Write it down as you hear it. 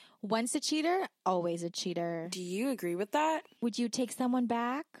Once a cheater, always a cheater. Do you agree with that? Would you take someone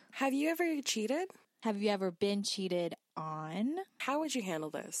back? Have you ever cheated? Have you ever been cheated on? How would you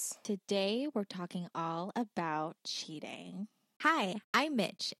handle this? Today, we're talking all about cheating. Hi, I'm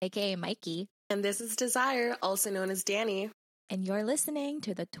Mitch, aka Mikey. And this is Desire, also known as Danny. And you're listening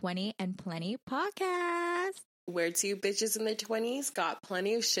to the 20 and Plenty podcast. Where two bitches in their 20s got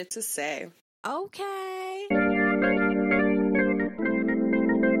plenty of shit to say. Okay.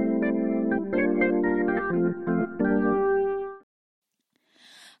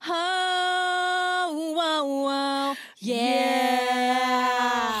 Oh, whoa, whoa. Yeah.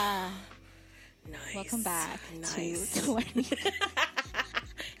 Nice. Welcome back Nice. to 20.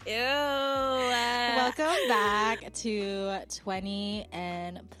 Ew. Welcome back to 20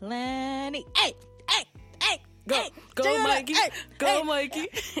 and Plenty. Hey, hey, hey. Go, hey, go, Julia, Mikey. hey, Go, hey. Mikey.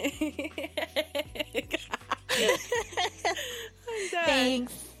 I'm done.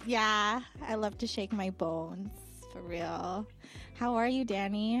 Thanks. Yeah, I love to shake my bones. For real. How are you,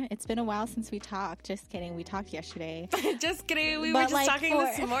 Danny? It's been a while since we talked. Just kidding. We talked yesterday. Just kidding. We But, were just talking for-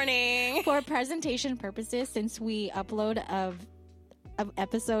 this morning. For presentation purposes, since we upload an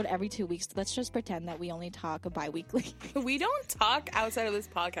episode every 2 weeks, let's just pretend that we only talk bi-weekly. We don't talk outside of this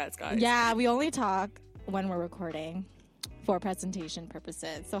podcast, guys. Yeah, we only talk when we're recording for presentation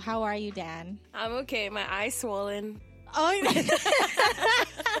purposes. So how are you, Dan? I'm okay. My eye's swollen. Oh,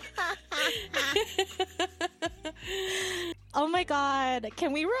 oh my God.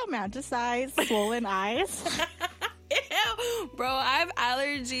 Can we romanticize swollen eyes? Ew. Bro, I have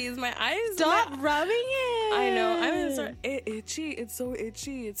allergies. My eyes. Stop rubbing it. I know. I'm sorry. Itchy. It's so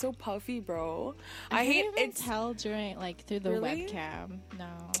itchy. It's so puffy, bro. I hate can't even it. tell during through the Really? webcam. No.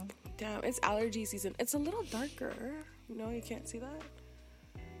 Damn, it's allergy season. It's a little darker. No, you can't see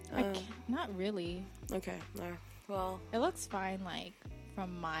that? Not really. Okay. Well, It looks fine,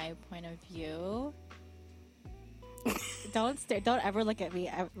 from my point of view. Don't ever look at me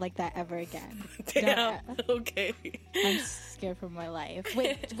like that ever again. damn. Don't- Okay. I'm scared for my life.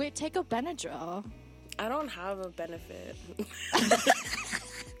 Wait, take a Benadryl. I don't have a benefit.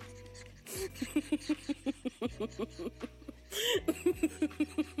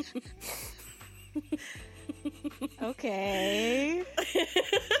 Okay.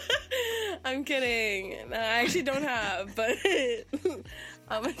 I'm kidding. No, I actually don't have, but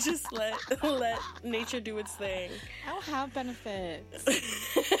I'm gonna just let nature do its thing. I don't have benefits.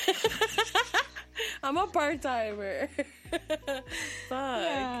 I'm a part-timer. Fuck.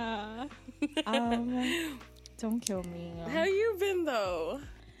 Yeah. Don't kill me. How you been though?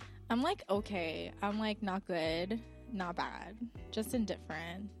 I'm okay. I'm not good, not bad, just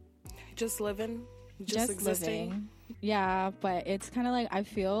indifferent. Just living? Just existing? Living. Yeah, but it's kind of I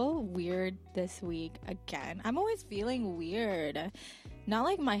feel weird this week again. I'm always feeling weird.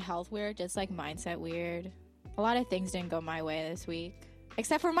 Not my health weird, just mindset weird. A lot of things didn't go my way this week.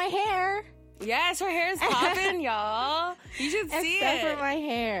 Except for my hair. Yes, her hair is popping, y'all. You should see Except it. for my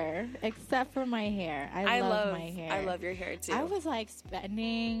hair. Except for my hair. I love my hair. I love your hair too. I was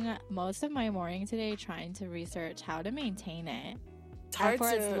spending most of my morning today trying to research how to maintain it. It's hard For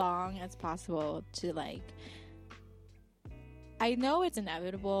to as long as possible to I know it's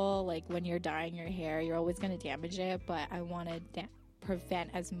inevitable, when you're dyeing your hair, you're always going to damage it, but I want to prevent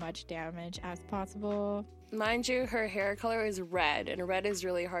as much damage as possible. Mind you, her hair color is red, and red is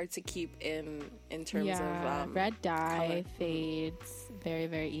really hard to keep in terms of red dye color. fades very,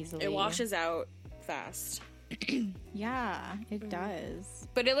 very easily. It washes out fast. Yeah, it does.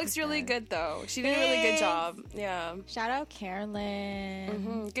 But it looks really good though. She did a really good job. Yeah. Shout out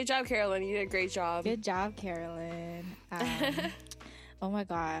Carolyn. Good job, Carolyn. You did a great job. Good job, Carolyn. Oh my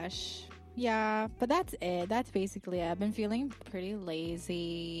gosh. Yeah, but that's it. That's basically it. I've been feeling pretty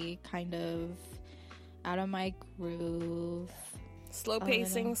lazy, kind of out of my groove. Slow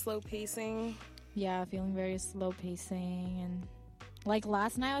pacing. Yeah, feeling very slow pacing. And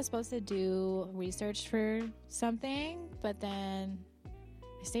last night I was supposed to do research for something, but then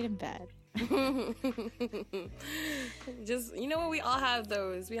I stayed in bed. Just, you know what? We all have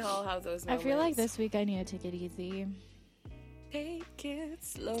those. We all have those moments. I feel like this week I need to take it easy. Take it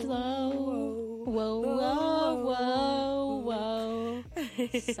slow. Slow. Whoa, whoa, whoa, whoa.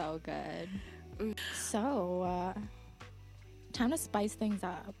 So good. So, time to spice things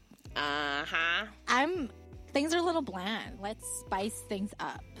up. Things are a little bland. Let's spice things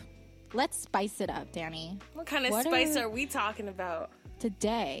up. Let's spice it up, Danny. What kind of spice are we talking about?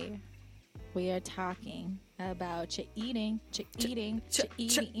 Today, we are talking about cheating, cheating.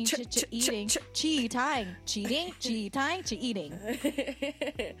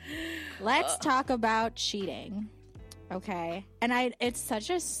 Let's talk about cheating. Okay? And it's such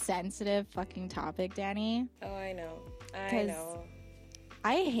a sensitive fucking topic, Danny. Oh, I know.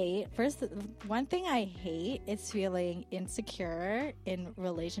 One thing I hate is feeling insecure in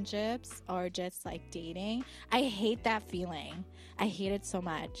relationships or just like dating. I hate that feeling. I hate it so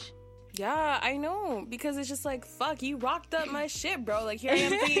much. Yeah, I know, because it's just like, fuck, you rocked up my shit, bro. Like, here I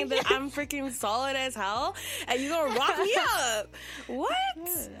am thinking that I'm freaking solid as hell, and you gonna rock me up. What?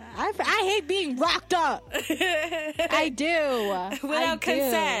 I hate being rocked up. I do. Without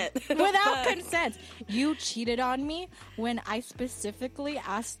consent. Without consent. You cheated on me when I specifically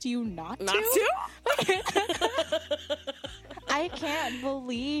asked you not to? Not to? I can't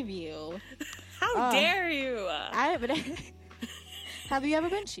believe you. How dare you? Have you ever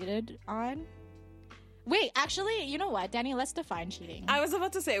been cheated on? Wait, actually, you know what, Danny? Let's define cheating. I was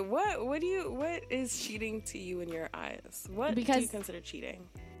about to say, what is cheating to you in your eyes? What do you consider cheating?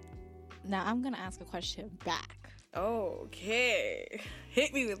 Now I'm gonna ask a question back. Okay,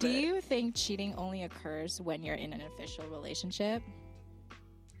 hit me with it. Do you think cheating only occurs when you're in an official relationship?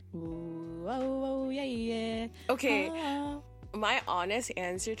 Ooh, oh, yeah, yeah. Okay, my honest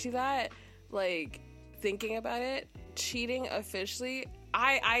answer to that, like, thinking about it, cheating officially,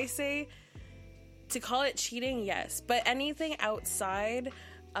 I say to call it cheating, yes, but anything outside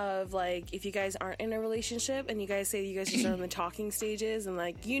of, like, if you guys aren't in a relationship and you guys say you guys just are in the talking stages and,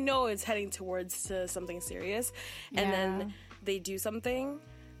 like, you know it's heading towards to something serious, and then they do something,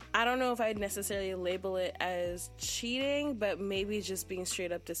 I don't know if I'd necessarily label it as cheating, but maybe just being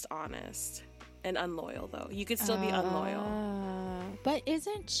straight up dishonest and unloyal. Though you could still be unloyal. But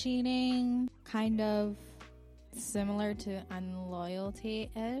isn't cheating kind of similar to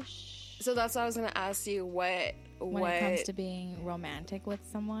unloyalty-ish? So that's what I was gonna ask you. When it comes to being romantic with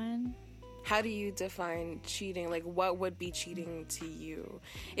someone, how do you define cheating? Like, what would be cheating to you?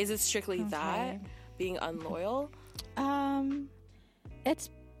 Is it strictly that, being unloyal? It's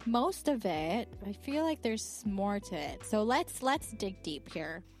most of it. I feel like there's more to it. So let's dig deep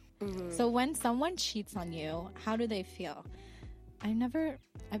here. Mm-hmm. So when someone cheats on you, how do they feel?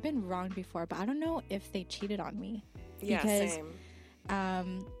 I've been wronged before, but I don't know if they cheated on me. Yeah, because, same.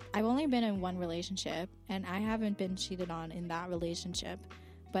 I've only been in one relationship, and I haven't been cheated on in that relationship.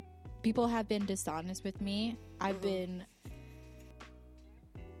 But people have been dishonest with me. I've been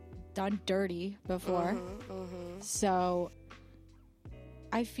done dirty before. So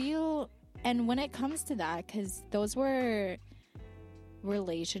I feel, and when it comes to that, because those were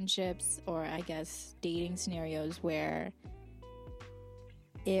relationships, or I guess dating scenarios, where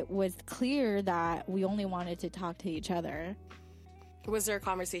it was clear that we only wanted to talk to each other. Was there a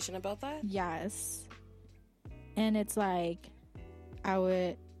conversation about that? Yes. And it's like, I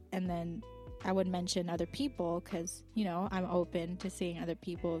would mention other people, because, you know, I'm open to seeing other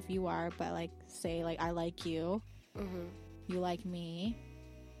people if you are, but, like, say, like, I like you, you like me,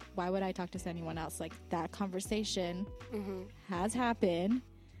 why would I talk to anyone else? Like, that conversation has happened,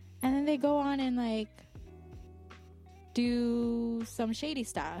 and then they go on and, like, do some shady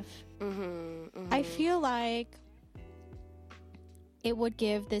stuff. I feel like it would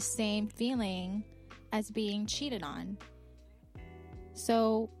give the same feeling as being cheated on.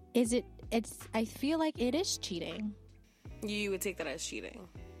 So I feel like it is cheating. You would take that as cheating?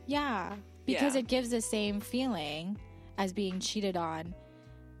 Yeah, because it gives the same feeling as being cheated on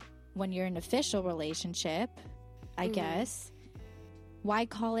when you're in an official relationship, I guess. Why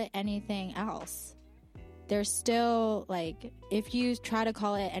call it anything else? There's still, like, if you try to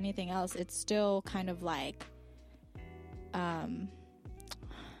call it anything else, it's still kind of like a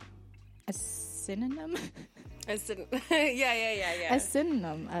synonym. Yeah. A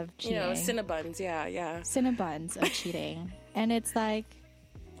synonym of cheating. You know, Cinnabons, yeah. Cinnabons of cheating. And it's like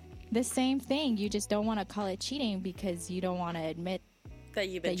the same thing. You just don't want to call it cheating because you don't want to admit that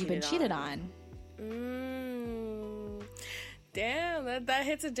you've been cheated on. Damn, that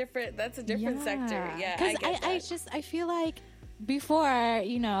hits a different sector. Yeah, I get that. I feel like before,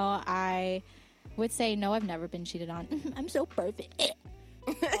 you know, I would say, no, I've never been cheated on. I'm so perfect.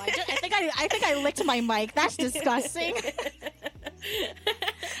 I think I licked my mic. That's disgusting. I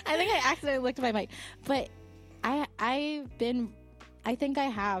think I accidentally licked my mic. But I think I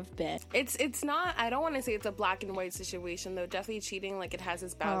have been. It's not, I don't want to say it's a black and white situation, though. Definitely cheating, like, it has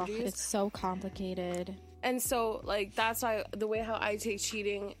its boundaries. Oh, it's so complicated. And so, like, that's why the way how I take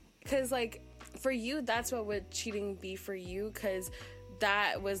cheating, because, like, for you, that's what would cheating be for you, because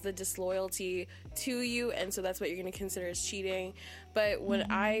that was the disloyalty to you, and so that's what you're going to consider as cheating. But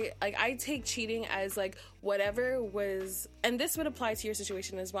when I take cheating as like whatever was, and this would apply to your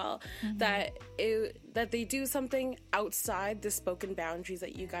situation as well, that they do something outside the spoken boundaries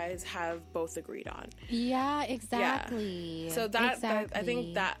that you guys have both agreed on. Yeah, exactly. Yeah. So that I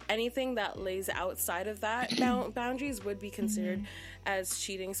think that anything that lays outside of that boundaries would be considered as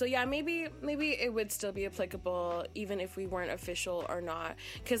cheating. So yeah, maybe it would still be applicable even if we weren't official or not.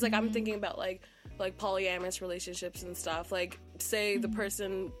 Because like I'm thinking about like polyamorous relationships and stuff. Like say the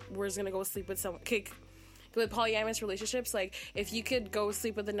person was gonna go sleep with someone. With polyamorous relationships, like if you could go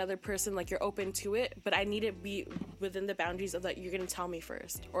sleep with another person, like you're open to it, but I need it to be within the boundaries of that you're gonna tell me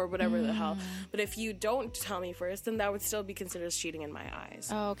first or whatever the hell. But if you don't tell me first, then that would still be considered cheating in my eyes.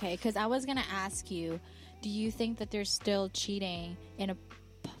 Oh, okay, because I was gonna ask you, do you think that there's still cheating in a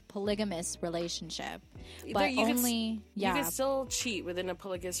polygamous relationship? But you can still cheat within a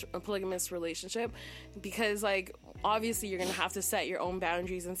polygamous relationship, because like obviously you're gonna have to set your own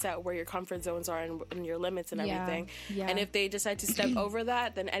boundaries and set where your comfort zones are and your limits and everything. Yeah. And if they decide to step over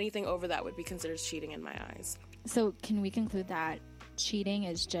that, then anything over that would be considered cheating in my eyes. So can we conclude that cheating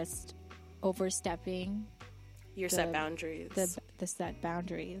is just overstepping your set boundaries? The set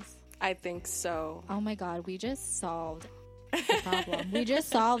boundaries. I think so. Oh my god, we just solved the problem. We just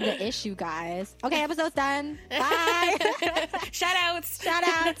solved the issue, guys. Okay, episode's done. Bye. Shout outs.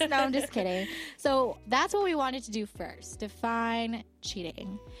 No, I'm just kidding. So that's what we wanted to do first. Define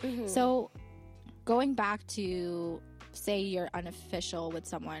cheating. So going back to, say you're unofficial with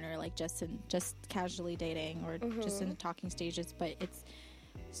someone, or like just casually dating, or just in the talking stages, but it's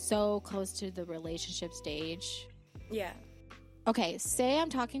so close to the relationship stage. Yeah. Okay, say I'm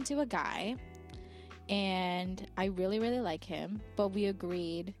talking to a guy and I really, really like him, but we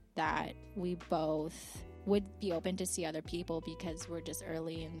agreed that we both would be open to see other people because we're just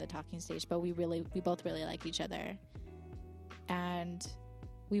early in the talking stage, but we both really like each other. And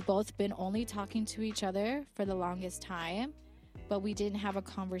we've both been only talking to each other for the longest time, but we didn't have a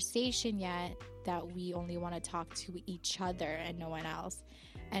conversation yet that we only want to talk to each other and no one else.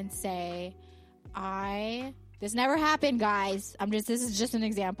 And say, this never happened, guys. This is just an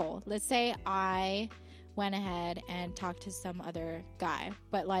example. Let's say I went ahead and talked to some other guy,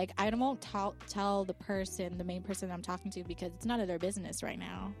 but like I won't tell the main person I'm talking to, because it's none of their business right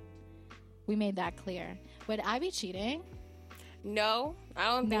now. We made that clear. Would I be cheating? No, I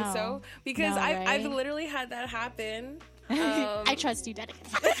don't think so, because I've literally had that happen. I trust you, Dennis.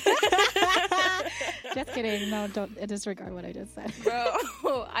 Just kidding. No, don't disregard what I just said.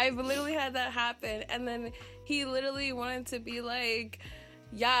 Bro, I've literally had that happen, and then he literally wanted to be like,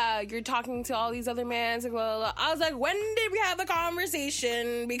 yeah, you're talking to all these other mans, and blah, blah, blah. I was like, when did we have a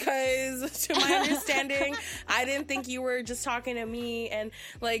conversation? Because to my understanding, I didn't think you were just talking to me, and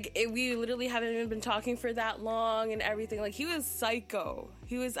like we literally haven't even been talking for that long and everything. Like, he was psycho.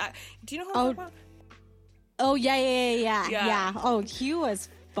 He was. Do you know who I'm talking about? Oh yeah. Oh, he was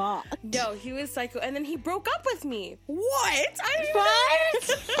fucked. No, he was psycho, and then he broke up with me. What?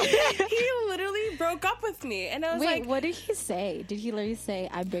 He literally broke up with me, and I was like, what did he say? Did he literally say,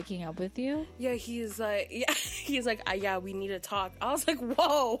 "I'm breaking up with you"? Yeah, he's like, yeah, we need to talk. I was like,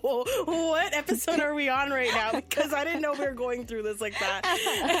 whoa, what episode are we on right now? Because I didn't know we were going through this like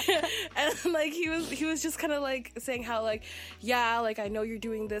that. And like he was just kind of like saying how like, yeah, like I know you're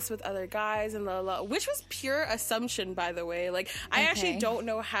doing this with other guys and blah, blah, blah, which was pure assumption, by the way. Like I actually don't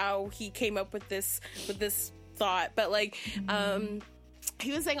know how he came up with this thought, but like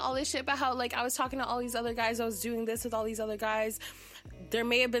he was saying all this shit about how like I was talking to all these other guys, I was doing this with all these other guys. There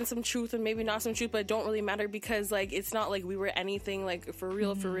may have been some truth and maybe not some truth, but it don't really matter, because like it's not like we were anything like for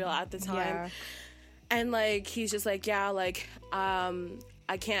real at the time. Yeah. And like he's just like, yeah, like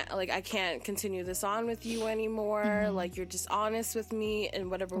I can't continue this on with you anymore. Like, you're just honest with me and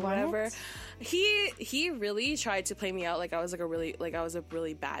whatever. He really tried to play me out like I was a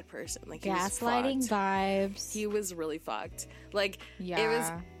really bad person. Like, gaslighting vibes. He was really fucked. Like,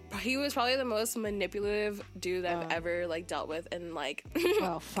 he was probably the most manipulative dude I've ever like dealt with, and like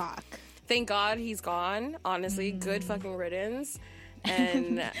oh fuck. Thank God he's gone. Honestly, good fucking riddance.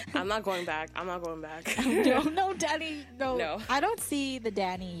 And I'm not going back. No, Danny. No. I don't see the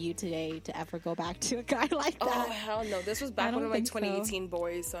Danny you today to ever go back to a guy like that. Oh, hell no. This was back when I'm like 2018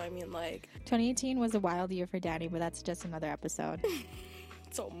 boys, so I mean like 2018 was a wild year for Danny, but that's just another episode.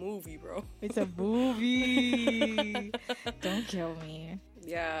 It's a movie, bro. It's a movie. Don't kill me.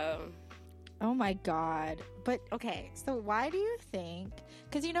 Yeah. Oh my god. But okay, so why do you think,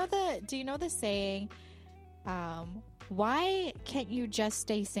 because do you know the saying, why can't you just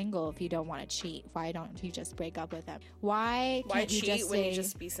stay single if you don't want to cheat? Why don't you just break up with them? Why can't you cheat just when say, you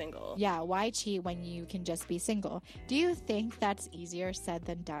just be single? yeah, why cheat when you can just be single? Do you think that's easier said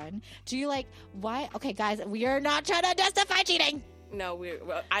than done? Do you like, why? Okay, guys, we are not trying to justify cheating. No, We're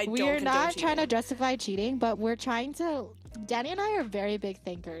don't not cheating. trying to justify cheating, but we're trying to. Danny and I are very big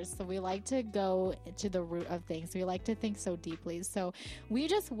thinkers, so we like to go to the root of things. We like to think so deeply. So we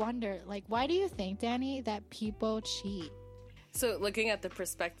just wonder, like, why do you think, Danny, that people cheat? So looking at the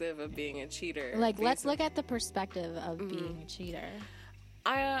perspective of being a cheater, Like, let's look at the perspective of being a cheater.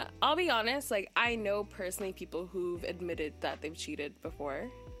 I'll be honest. Like, I know personally people who've admitted that they've cheated before.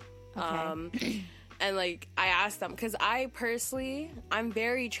 Okay. And like I asked them, because I personally, I'm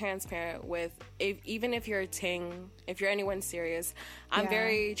very transparent with, even if you're a ting, if you're anyone serious, I'm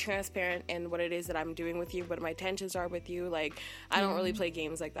very transparent in what it is that I'm doing with you, what my intentions are with you. Like, I don't really play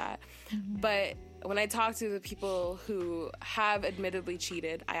games like that. But when I talk to the people who have admittedly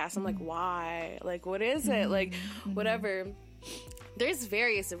cheated, I ask them like, why? Like, what is it? Like, whatever. There's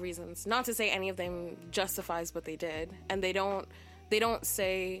various reasons. Not to say any of them justifies what they did, and they don't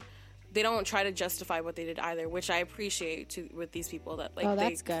try to justify what they did either, which I appreciate with these people that like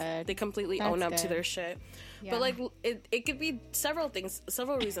that's good. They completely own up to their shit. Yeah. But like it could be several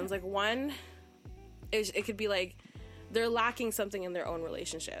reasons. Like one is it could be like they're lacking something in their own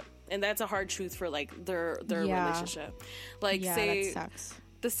relationship, and that's a hard truth for like their relationship. Like say that sucks.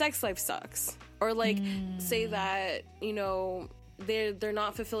 The sex life sucks, or like say that they're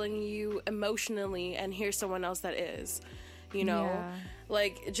not fulfilling you emotionally, and here's someone else that is.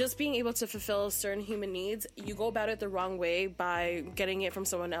 Like, just being able to fulfill certain human needs, you go about it the wrong way by getting it from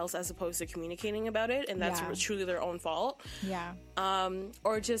someone else as opposed to communicating about it, and that's truly their own fault. Yeah.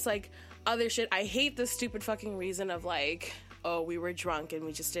 Or just, like, other shit. I hate the stupid fucking reason of, like, oh, we were drunk and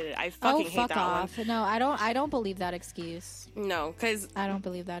we just did it. I fucking hate that off. one. No, I don't believe that excuse. No, because... I don't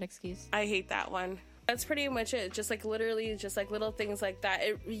believe that excuse. I hate that one. That's pretty much it. Just like literally just like little things like that.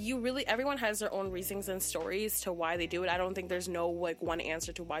 Everyone has their own reasons and stories to why they do it. I don't think there's no like one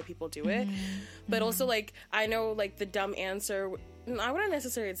answer to why people do it. But also like I know like the dumb answer, I wouldn't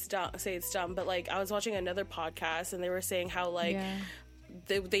necessarily say it's dumb, but like I was watching another podcast and they were saying how like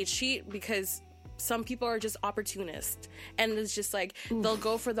they cheat because some people are just opportunists, and it's just like they'll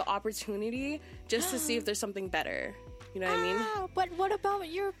go for the opportunity just to see if there's something better. You know what I mean? But what about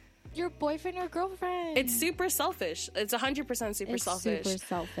your boyfriend or girlfriend? It's super selfish. It's 100% super selfish. Super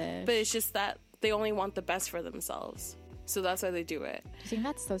selfish. But it's just that they only want the best for themselves. So that's why they do it. Do you think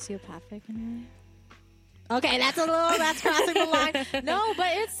that's sociopathic in a way? Okay, that's crossing the line. No, but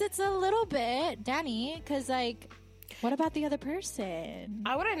it's a little bit, Danny, because like, what about the other person?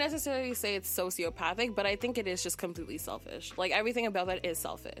 I wouldn't necessarily say it's sociopathic, but I think it is just completely selfish. Like, everything about that is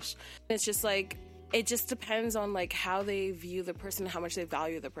selfish. It's just like, it just depends on like how they view the person, how much they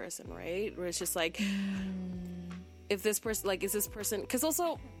value the person, right? Where it's just like, if this person, like, is this person, because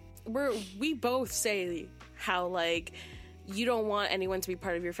also we both say how like you don't want anyone to be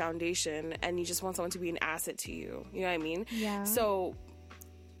part of your foundation and you just want someone to be an asset to you. You know what I mean? Yeah. So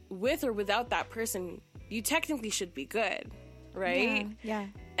with or without that person, you technically should be good, right? Yeah.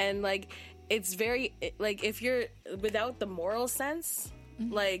 And like, it's very like, if you're without the moral sense,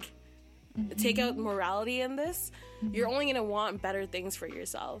 like, take out morality in this, you're only going to want better things for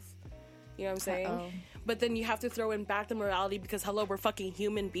yourself. You know what I'm saying? Uh-oh. But then you have to throw in back the morality because, hello, we're fucking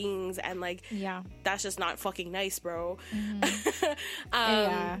human beings, and like, that's just not fucking nice, bro.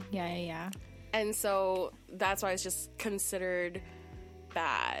 Yeah. And so that's why it's just considered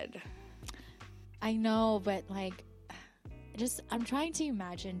bad. I know, but like, I'm trying to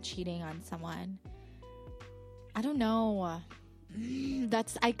imagine cheating on someone. I don't know.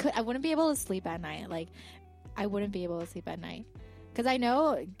 I wouldn't be able to sleep at night. Like, I wouldn't be able to sleep at night. Because I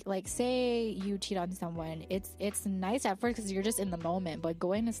know, like, say you cheat on someone, it's nice at first because you're just in the moment. But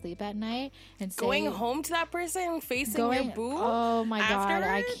going to sleep at night and going home to that person, facing your boo. Oh my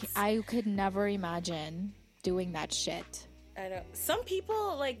afterwards? God, I could never imagine doing that shit. I know. Some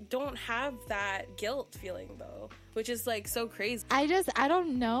people like don't have that guilt feeling though, which is like so crazy. I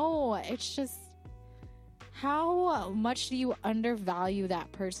don't know. It's just, how much do you undervalue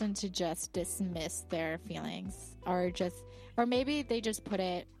that person to just dismiss their feelings, or maybe they just put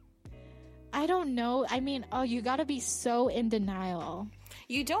it, I don't know. I mean, you gotta be so in denial.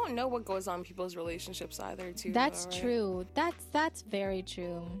 You don't know what goes on in people's relationships either, too. That's though, right? true. That's very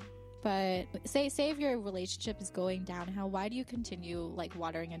true. But say if your relationship is going downhill, why do you continue like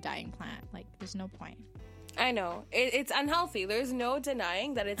watering a dying plant? Like, there's no point. I know. It's unhealthy. There's no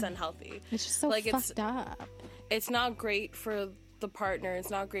denying that it's unhealthy. It's just so like fucked up. It's not great for the partner. It's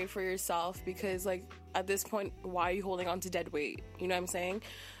not great for yourself because, like, at this point, why are you holding on to dead weight? You know what I'm saying?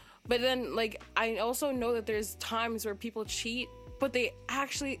 But then, like, I also know that there's times where people cheat, but they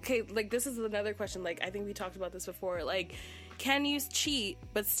actually, okay, like, this is another question. Like, I think we talked about this before. Like, can you cheat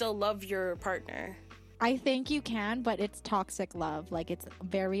but still love your partner? I think you can, but it's toxic love. Like, it's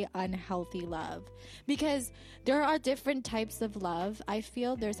very unhealthy love. Because there are different types of love. I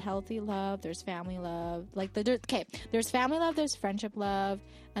feel there's healthy love, there's family love. Like, there's family love, there's friendship love,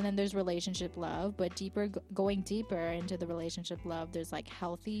 and then there's relationship love. But going deeper into the relationship love, there's, like,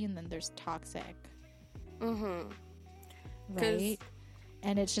 healthy, and then there's toxic. Mm-hmm. Right?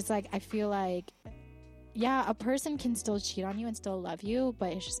 And it's just, like, I feel like... Yeah, a person can still cheat on you and still love you,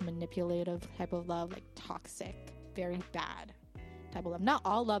 but it's just manipulative type of love, like toxic, very bad type of love. Not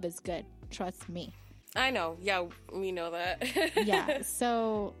all love is good, trust me. I know, yeah, we know that. Yeah,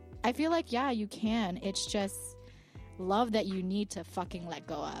 so I feel like, yeah, you can. It's just love that you need to fucking let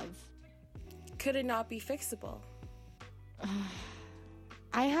go of. Could it not be fixable?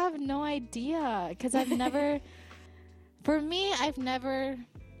 I have no idea, because I've never, for me, I've never...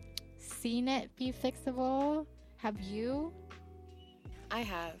 seen it be fixable. Have you? I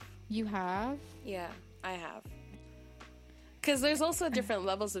have. You have? Yeah, I have. Because there's also different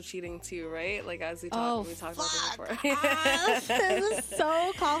levels of cheating too, right? Like, as we talked about this before. This is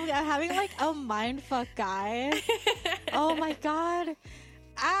so complicated. I'm having like a mind fuck, guys. Oh my god.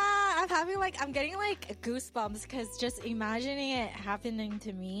 I'm getting like goosebumps because just imagining it happening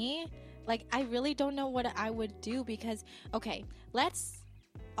to me, like, I really don't know what I would do because, okay, let's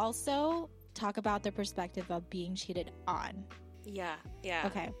also talk about the perspective of being cheated on. Yeah.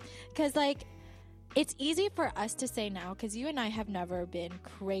 Okay. Because, like, it's easy for us to say now because you and I have never been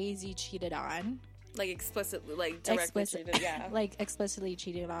crazy cheated on. Like, explicitly, like, directly cheated, yeah. Like, explicitly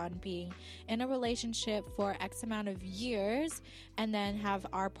cheated on, being in a relationship for X amount of years and then have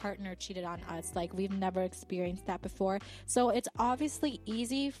our partner cheated on us. Like, we've never experienced that before. So it's obviously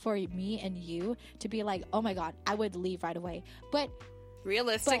easy for me and you to be like, oh my God, I would leave right away. But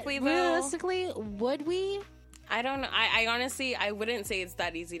realistically, would we? I don't know. I honestly, I wouldn't say it's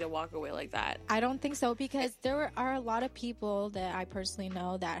that easy to walk away like that. I don't think so because there are a lot of people that I personally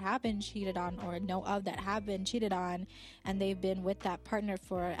know that have been cheated on or know of that have been cheated on and they've been with that partner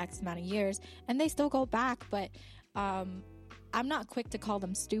for X amount of years and they still go back. But I'm not quick to call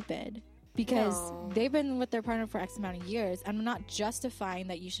them stupid because they've been with their partner for X amount of years. I'm not justifying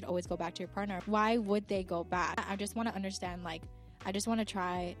that you should always go back to your partner. Why would they go back? I just want to understand, like, I just want to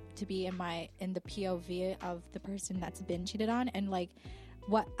try to be in the POV of the person that's been cheated on and like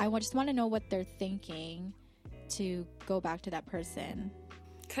just want to know what they're thinking to go back to that person.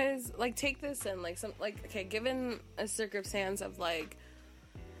 Cause like take this in like some like okay, given a circumstance of like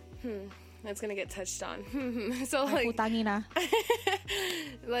that's gonna get touched on. So like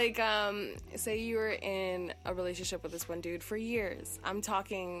like say you were in a relationship with this one dude for years. I'm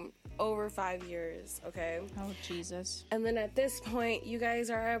talking over 5 years, okay? Oh, Jesus. And then at this point, you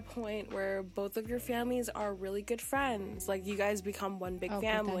guys are at a point where both of your families are really good friends. Like, you guys become one big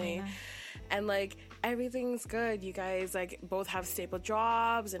family. And, like, everything's good. You guys, like, both have stable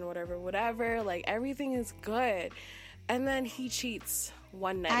jobs and whatever. Like, everything is good. And then he cheats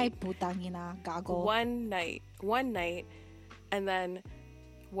one night. Ay, putangina, gago. One night. And then,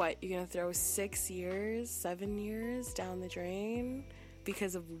 what? You're gonna throw 7 years down the drain?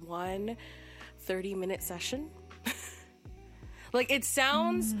 Because of one 30-minute session? Like, it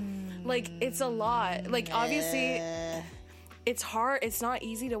sounds like it's a lot. Like, obviously, it's hard. It's not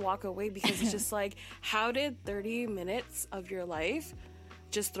easy to walk away because it's just like, how did 30 minutes of your life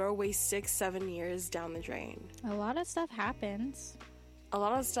just throw away 6-7 years down the drain? A lot of stuff happens. A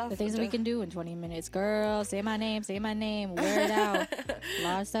lot of stuff. The things that we can do in 20 minutes. Girl, say my name, wear it out. A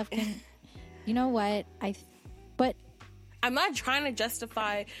lot of stuff can... You know what? But... I'm not trying to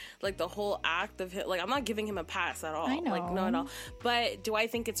justify, like, the whole act of him. Like, I'm not giving him a pass at all. I know. Like, no, at all. But do I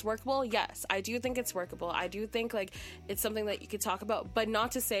think it's workable? Yes, I do think it's workable. I do think, like, it's something that you could talk about. But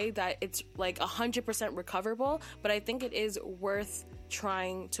not to say that it's, like, 100% recoverable. But I think it is worth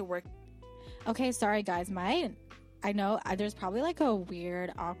trying to work. Okay, sorry, guys. I know there's probably, like, a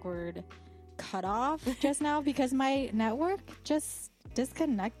weird, awkward cutoff just now because my network just...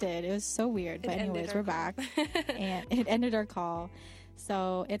 disconnected. It was so weird. But anyways, we're back. And it ended our call.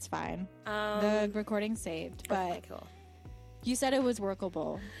 So it's fine. The recording saved. But okay, cool. You said it was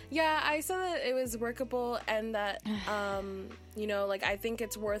workable. Yeah, I said that it was workable and that, you know, like, I think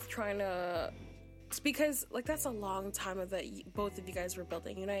it's worth trying to... Because, like, that's a long time of that both of you guys were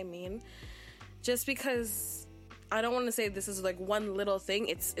building. You know what I mean? Just because I don't want to say this is like one little thing.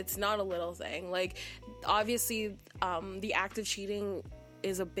 It's not a little thing. Like, obviously, the act of cheating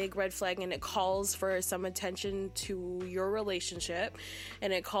is a big red flag, and it calls for some attention to your relationship,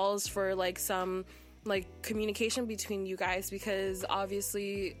 and it calls for like some like communication between you guys, because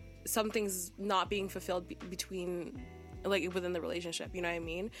obviously something's not being fulfilled between, like, within the relationship, you know what I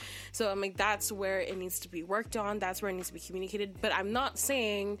mean? So I'm like, that's where it needs to be worked on, that's where it needs to be communicated. But I'm not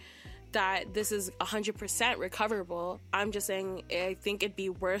saying that this is 100% recoverable. I'm just saying I think it'd be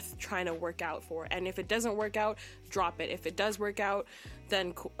worth trying to work out for. And if it doesn't work out, drop it. If it does work out,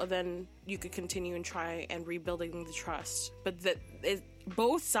 then you could continue and try and rebuilding the trust. But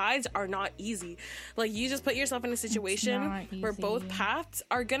both sides are not easy. Like, you just put yourself in a situation where both paths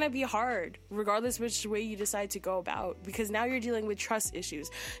are gonna be hard, regardless which way you decide to go about, because now you're dealing with trust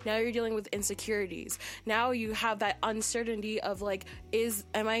issues, now you're dealing with insecurities, now you have that uncertainty of like,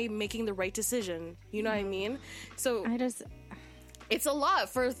 am I making the right decision, you know what I mean? So it's a lot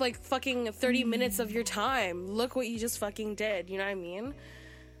for like fucking 30 minutes of your time. Look what you just fucking did, you know what I mean?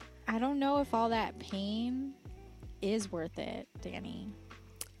 I don't know if all that pain is worth it, Danny.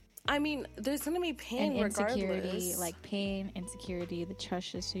 I mean, there's gonna be pain and insecurity, regardless. like pain, insecurity, the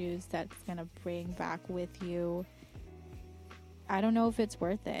trust issues that's gonna bring back with you. I don't know if it's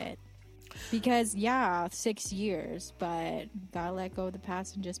worth it, because 6 years, but gotta let go of the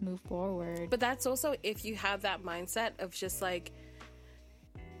past and just move forward. But that's also if you have that mindset of just like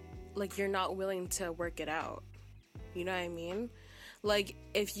you're not willing to work it out, you know what I mean? Like,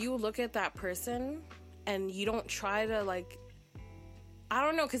 if you look at that person and you don't try to, like, I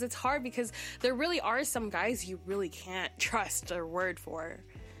don't know, because it's hard, because there really are some guys you really can't trust their word for,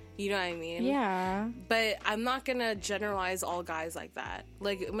 you know what I mean? Yeah. But I'm not gonna generalize all guys like that.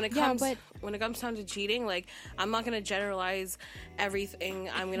 Like, when it comes down to cheating, like, I'm not gonna generalize everything.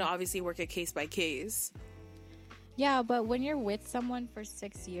 I'm gonna obviously work it case by case. Yeah, but when you're with someone for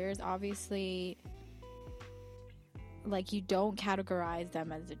 6 years, obviously, like, you don't categorize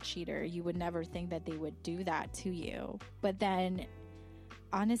them as a cheater. You would never think that they would do that to you. But then,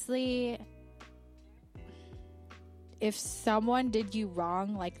 honestly, if someone did you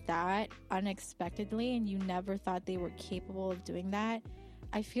wrong like that unexpectedly and you never thought they were capable of doing that,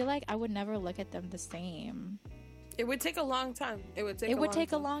 I feel like I would never look at them the same. It would take a long time. It would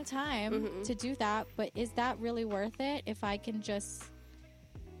take a long time to do that, but is that really worth it if I can just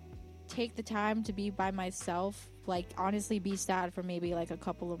take the time to be by myself? Like, honestly, be sad for maybe like a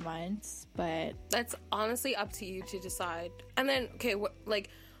couple of months, but that's honestly up to you to decide. And then, okay,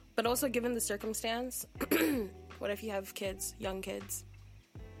 but also given the circumstance, what if you have kids, young kids?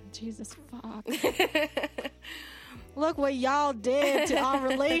 Jesus fuck. Look what y'all did to our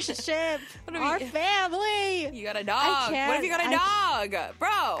relationship, our family. You got a dog. What if you got a dog,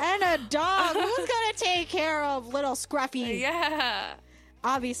 bro? And a dog. Who's gonna take care of little Scruffy? Yeah.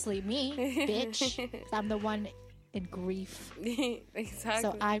 Obviously me, bitch. 'Cause I'm the one in grief. Exactly.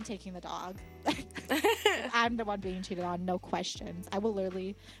 So I'm taking the dog. I'm the one being cheated on, no questions. I will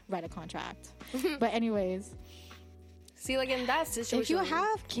literally write a contract. But anyways. See, like, in that situation, if you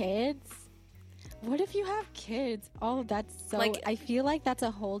have kids, what if you have kids? Oh, that's so, like, I feel like that's a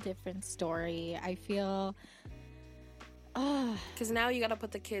whole different story. I feel, because now you got to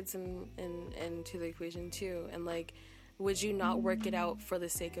put the kids into the equation too. And like, would you not work it out for the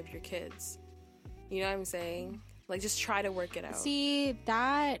sake of your kids? You know what I'm saying? Like, just try to work it out. See,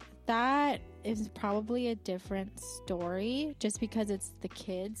 that is probably a different story, just because it's the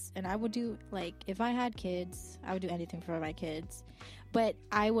kids. And I would do, like, if I had kids, I would do anything for my kids. But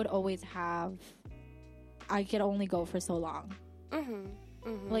I would always I could only go for so long.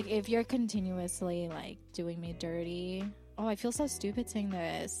 Like, if you're continuously, like, doing me dirty. Oh, I feel so stupid saying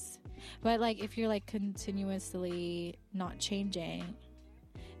this. But, like, if you're, like, continuously not changing,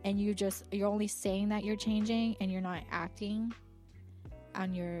 and you're only saying that you're changing and you're not acting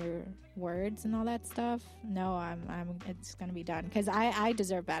on your words and all that stuff, no, it's gonna be done, because I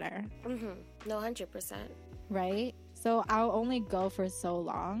deserve better. No, 100%. Right? So I'll only go for so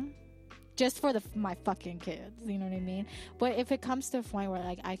long, just for my fucking kids, you know what I mean? But if it comes to a point where,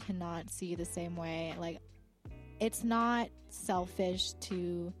 like, I cannot see the same way, like, it's not selfish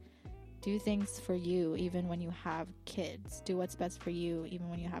to do things for you even when you have kids. Do what's best for you even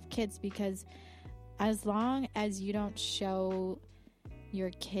when you have kids, because as long as you don't show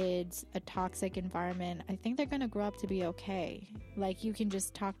your kids a toxic environment, I think they're gonna grow up to be okay. Like, you can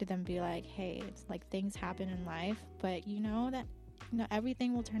just talk to them and be like, hey, it's like, things happen in life, but you know that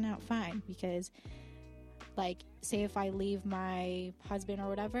everything will turn out fine. Because, like, say if I leave my husband or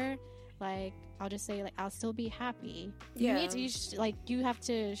whatever, like, I'll just say, like, I'll still be happy. Yeah. You have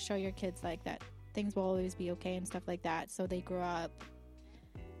to show your kids, like, that things will always be okay and stuff like that. So they grow up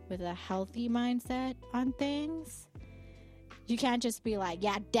with a healthy mindset on things. You can't just be like,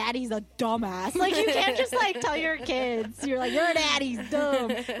 yeah, daddy's a dumbass. Like, you can't just like tell your kids, you're like, your daddy's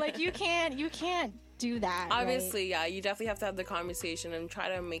dumb. Like, you can't do that. Obviously, right? Yeah, you definitely have to have the conversation and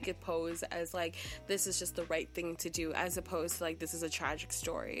try to make it pose as like, this is just the right thing to do, as opposed to like, this is a tragic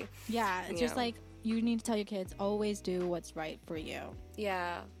story. Yeah, it's just like, you need to tell your kids, always do what's right for you.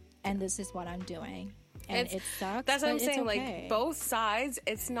 Yeah. And this is what I'm doing. And it sucks. That's what I'm saying. Okay. Like, both sides,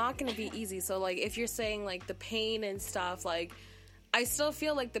 it's not going to be easy. So, like, if you're saying, like, the pain and stuff, like, I still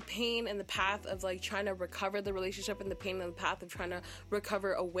feel like the pain and the path of, like, trying to recover the relationship and the pain and the path of trying to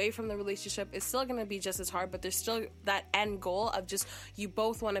recover away from the relationship is still going to be just as hard, but there's still that end goal of just, you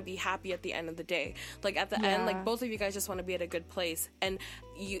both want to be happy at the end of the day. Like, at the end, like, both of you guys just want to be at a good place, and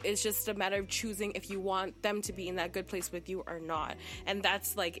it's just a matter of choosing if you want them to be in that good place with you or not. And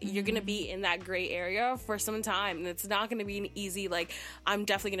that's, like, you're going to be in that gray area for some time, and it's not going to be an easy, like, I'm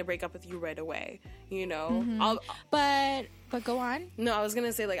definitely going to break up with you right away, you know? But go on. No, I was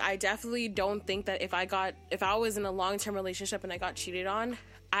gonna say, like, I definitely don't think that if I was in a long-term relationship and I got cheated on,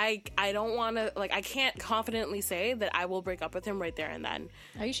 I don't want to, like, I can't confidently say that I will break up with him right there and then.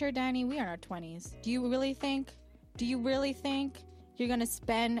 Are you sure, Danny? We are in our 20s. Do you really think you're gonna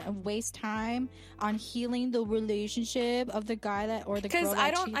spend and waste time on healing the relationship of the guy that, or the girl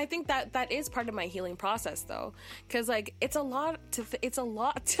that I think that is part of my healing process, though, because like it's a lot to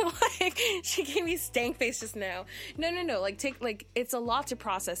like, she gave me stank face just now. No, like, it's a lot to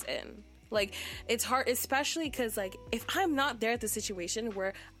process in. Like, it's hard, especially because, like, if I'm not there at the situation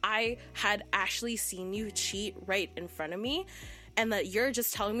where I had actually seen you cheat right in front of me, and that you're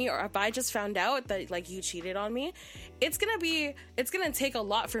just telling me, or if I just found out that, like, you cheated on me, it's gonna take a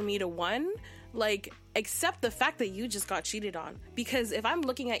lot for me to, one, like, accept the fact that you just got cheated on. Because if I'm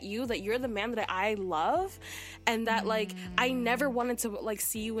looking at you, that you're the man that I love, and that, like, I never wanted to, like,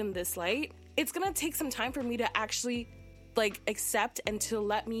 see you in this light, it's gonna take some time for me to actually, like, accept and to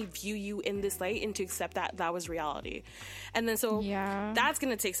let me view you in this light, and to accept that was reality. And then so that's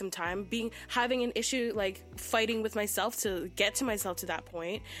gonna take some time, having an issue, like, fighting with myself to get to myself to that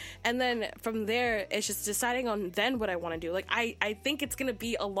point. And then from there, it's just deciding on then what I want to do. Like, I think it's gonna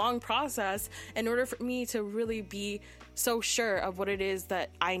be a long process in order for me to really be so sure of what it is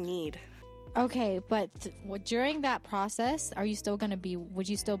that I need. Okay, but during that process, would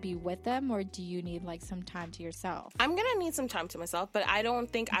you still be with them, or do you need, like, some time to yourself? I'm gonna need some time to myself, but I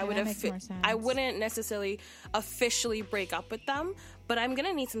don't think I wouldn't necessarily officially break up with them, but I'm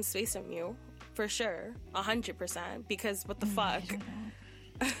gonna need some space from you, for sure, 100%, because what the fuck?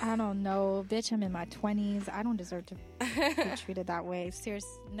 I don't know, bitch, I'm in my 20s. I don't deserve to be treated that way.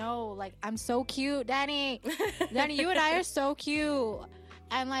 Seriously, no, like, I'm so cute, Danny. Danny, you and I are so cute.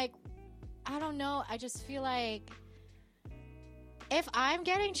 And, like, I don't know. I just feel like if I'm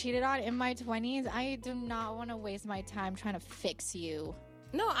getting cheated on in my 20s, I do not want to waste my time trying to fix you.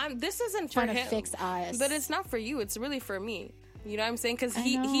 No, this isn't trying for him. To fix us. But it's not for you. It's really for me. You know what I'm saying? Because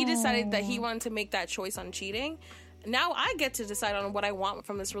he decided that he wanted to make that choice on cheating. Now I get to decide on what I want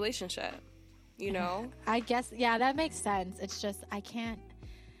from this relationship. You know? I guess, yeah, that makes sense. It's just, I can't.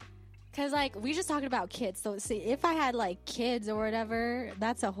 Because, like, we just talking about kids. So, see, if I had, like, kids or whatever,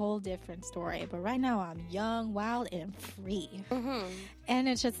 that's a whole different story. But right now, I'm young, wild, and free. Mm-hmm. And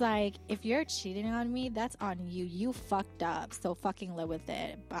it's just like, if you're cheating on me, that's on you. You fucked up. So fucking live with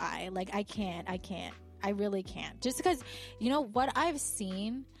it. Bye. Like, I can't. I really can't. Just because, you know, what I've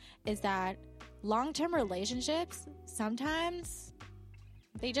seen is that long-term relationships, sometimes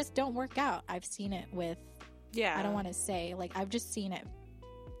they just don't work out. I've seen it with, I don't want to say, like, I've just seen it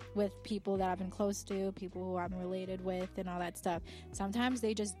with people that I've been close to, people who I'm related with, and all that stuff. Sometimes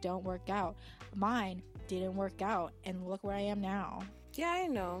they just don't work out. Mine didn't work out, and look where I am now. Yeah, I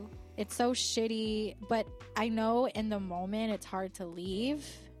know. It's so shitty, but I know in the moment it's hard to leave.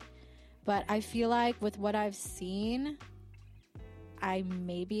 But I feel like with what I've seen, I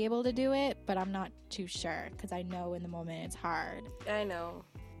may be able to do it, but I'm not too sure, because I know in the moment it's hard. I know.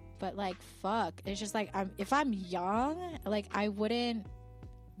 But, like, fuck. It's just like, if I'm young, like, I wouldn't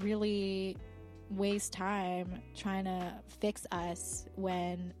really waste time trying to fix us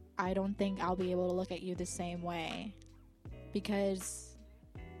when I don't think I'll be able to look at you the same way, because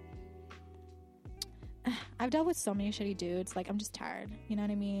I've dealt with so many shitty dudes. Like, I'm just tired, you know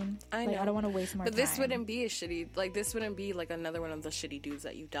what I mean? I know. I don't want to waste more time. But this wouldn't be this wouldn't be like another one of the shitty dudes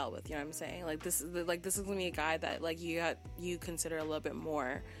that you've dealt with, you know what I'm saying? Like, this is gonna be a guy that, like, you consider a little bit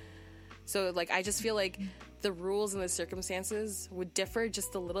more. So, like, I just feel like the rules and the circumstances would differ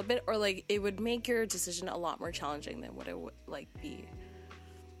just a little bit, or, like, it would make your decision a lot more challenging than what it would, like, be.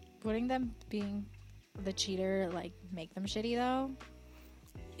 wouldn't them being the cheater like make them shitty though?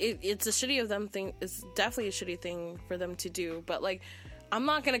 It's a shitty of them thing. It's definitely a shitty thing for them to do. But like, I'm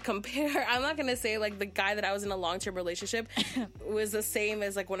not gonna compare. I'm not gonna say like the guy that I was in a long-term relationship was the same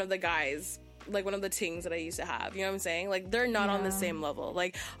as like one of the guys, like one of the tings that I used to have. You know what I'm saying? Like, they're not on the same level.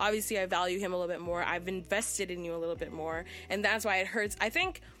 Like, obviously I value him a little bit more. I've invested in you a little bit more, and that's why it hurts. I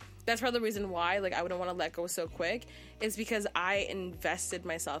think that's part of the reason why like I wouldn't want to let go so quick, is because I invested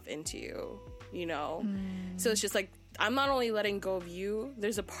myself into you, you know? So it's just like, I'm not only letting go of you,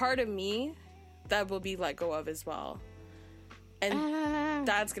 there's a part of me that will be let go of as well. And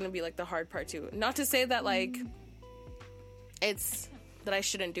that's gonna be like the hard part too. Not to say that like it's that I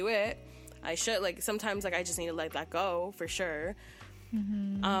shouldn't do it. I should, like, sometimes like I just need to let that go for sure.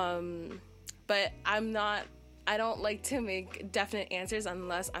 But I don't like to make definite answers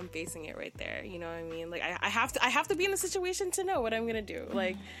unless I'm facing it right there. You know what I mean? Like, I have to be in a situation to know what I'm gonna do.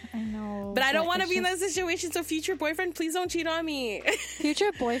 Like, I know, but I don't want to be in that situation. So, future boyfriend, please don't cheat on me.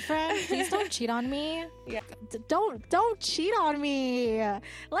 Future boyfriend, please don't cheat on me. Yeah. Don't cheat on me.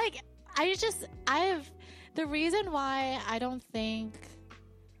 Like, the reason why I don't think,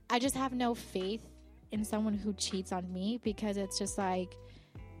 I just have no faith in someone who cheats on me, because it's just like,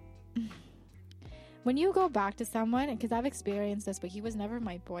 when you go back to someone, because I've experienced this, but he was never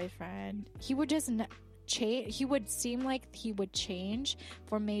my boyfriend. He would just change. He would seem like he would change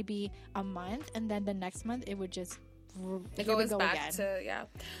for maybe a month, and then the next month it would just it goes back again. To yeah.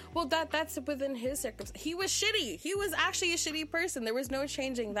 Well, that's within his circumstances. He was shitty. He was actually a shitty person. There was no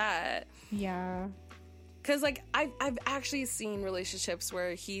changing that. Yeah. Because like I've actually seen relationships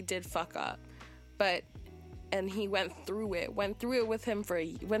where he did fuck up, and he went through it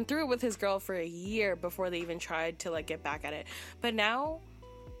with his girl for a year before they even tried to like get back at it. But now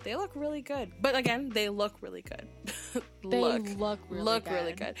they look really good. But again, they look really good. look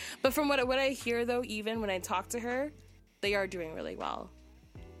really good. But from what I hear though, even when I talk to her, they are doing really well.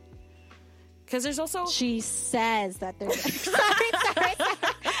 Because there's also, she says that they're sorry.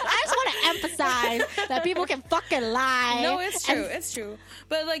 I just want to emphasize that people can fucking lie. No, it's true. It's true.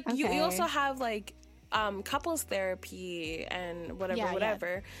 But like, okay. you also have like couples therapy and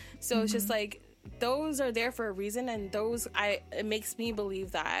whatever. So it's just like, those are there for a reason, and it makes me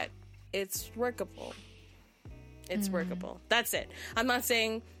believe that it's workable. It's workable. That's it. I'm not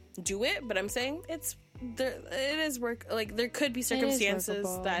saying do it, but I'm saying it is work. Like, there could be circumstances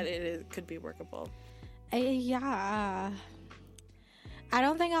that it could be workable. Yeah. I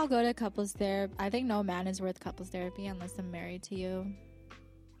don't think I'll go to couples therapy. I think no man is worth couples therapy unless I'm married to you.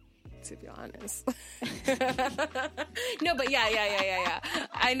 To be honest. No, but yeah.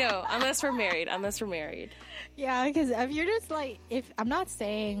 I know. Unless we're married. Yeah, because if you're just like, I'm not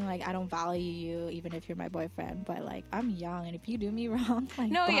saying like I don't value you even if you're my boyfriend, but like, I'm young, and if you do me wrong,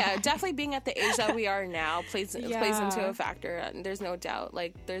 like, no, bye. Yeah, definitely being at the age that we are now plays into a factor. There's no doubt.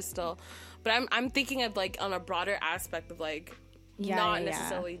 Like, there's still, but I'm thinking of like on a broader aspect of like, not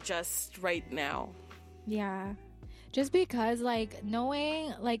necessarily just right now. Yeah. Just because, like,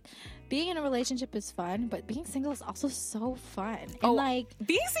 knowing, like, being in a relationship is fun, but being single is also so fun. And, like,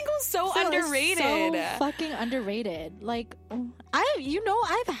 being single is so underrated. So fucking underrated. Like,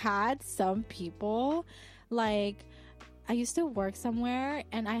 I've had some people, like, I used to work somewhere,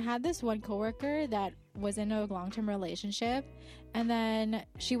 and I had this one coworker that was in a long-term relationship, and then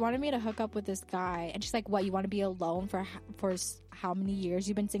she wanted me to hook up with this guy, and she's like, what, you want to be alone for how many years?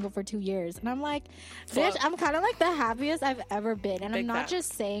 You've been single for 2 years. And I'm like, bitch, I'm kind of like the happiest I've ever been, and I'm not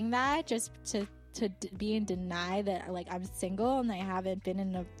just saying that just to be in deny that like I'm single and I haven't been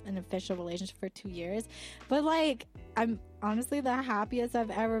in an official relationship for 2 years, but like, I'm honestly the happiest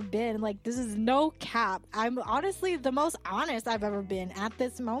I've ever been. Like, this is no cap. I'm honestly the most honest I've ever been at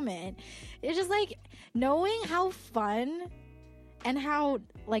this moment. It's just like knowing how fun and how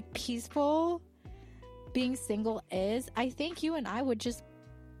like peaceful being single is. I think you and I would just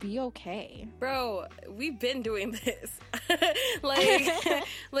be okay. Bro, we've been doing this.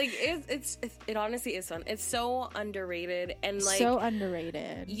 It honestly is fun. It's so underrated, and like, so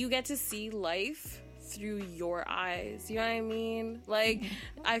underrated. You get to see life through your eyes. You know what I mean? Like,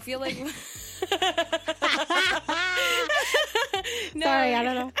 I feel like no, sorry, I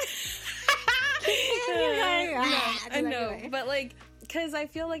don't know. I know, but like, because I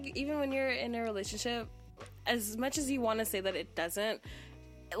feel like even when you're in a relationship, as much as you want to say that it doesn't,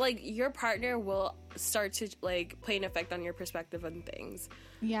 like, your partner will start to like play an effect on your perspective on things.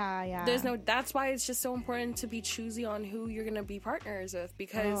 Yeah. That's why it's just so important to be choosy on who you're gonna be partners with,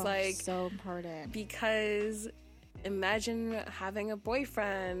 because so important. Because imagine having a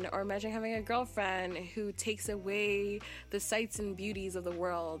boyfriend or imagine having a girlfriend who takes away the sights and beauties of the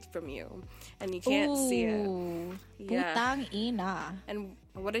world from you and you can't see it. Yeah. Putang ina. And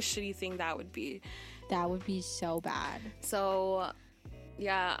what a shitty thing that would be. That would be so bad. So,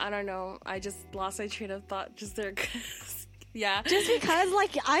 yeah, I don't know. I just lost my train of thought just there. Yeah. Just because,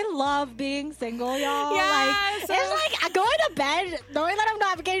 like, I love being single, y'all. Yeah, like, so- it's like going to bed knowing that I'm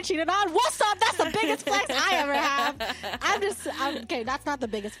not getting cheated on. What's up? That's the biggest flex I ever have. Okay, that's not the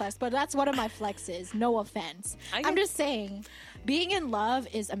biggest flex, but that's one of my flexes. No offense. I'm just saying, being in love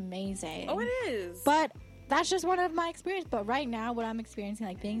is amazing. Oh, it is. But that's just one of my experience. But right now, what I'm experiencing,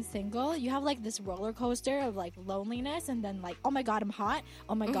 like being single, you have like this roller coaster of like loneliness, and then like, oh my god, I'm hot.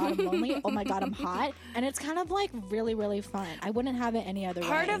 Oh my god, I'm lonely. Oh my god, I'm hot. And it's kind of like really, really fun. I wouldn't have it any other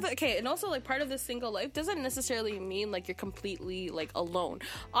way. And also like part of the single life doesn't necessarily mean like you're completely like alone.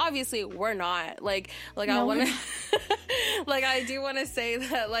 Obviously, we're not. Like no, I want to, like I do want to say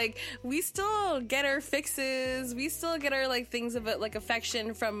that like we still get our fixes. We still get our like things of it, like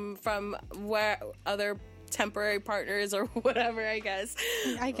affection from where other temporary partners or whatever, I guess,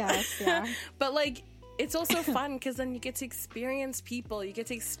 yeah. But like it's also fun because then you get to experience people, you get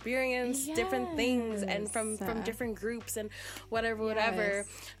to experience different things and from different groups and whatever.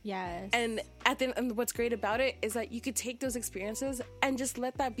 Yes. And and what's great about it is that you could take those experiences and just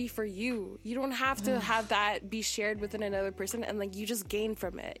let that be for you. You don't have to have that be shared with another person, and like you just gain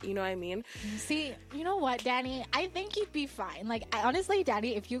from it. You know what I mean? See, you know what, Danny? I think you'd be fine. Like, honestly,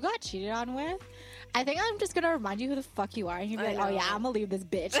 Danny, if you got cheated on with, I think I'm just gonna remind you who the fuck you are, and you'd be like, oh yeah, I'm gonna leave this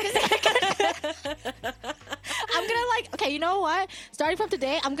bitch. I'm gonna like, okay, you know what? Starting from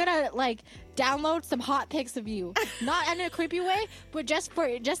today, I'm gonna like download some hot pics of you, not in a creepy way, but just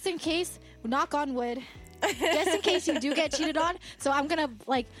in case. Knock on wood. Just in case you do get cheated on. So I'm gonna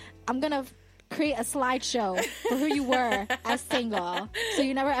create a slideshow for who you were as single, so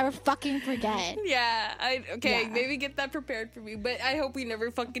you never ever fucking forget. Yeah, maybe get that prepared for me, but I hope we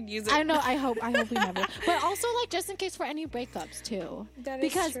never fucking use it. I know, I hope we never. But also, like, just in case for any breakups too. That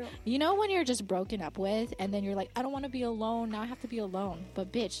is because true. You know when you're just broken up with, and then you're like, I don't want to be alone. Now I have to be alone.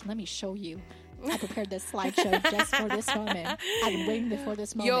 But bitch, let me show you. I prepared this slideshow just for this moment. I've been waiting before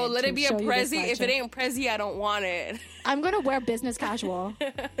this moment. Yo, let it be a Prezi. If it slideshow. ain't Prezi, I don't want it. I'm gonna wear business casual.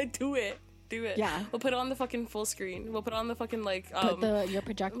 Do it. Yeah. We'll put it on the fucking full screen. We'll put it on the fucking like your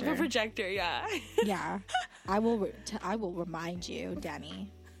projector. The projector, yeah. Yeah. I will remind you,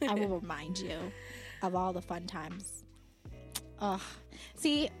 Danny. I will remind you of all the fun times. Ugh.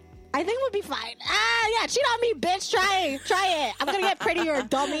 See, I think we'll be fine. Yeah, cheat on me, bitch. Try it. I'm gonna get prettier,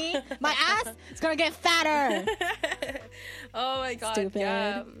 dummy. My ass is gonna get fatter. Oh my god. Stupid.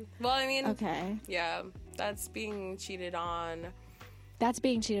 Yeah. Well, I mean, okay. Yeah, that's being cheated on. That's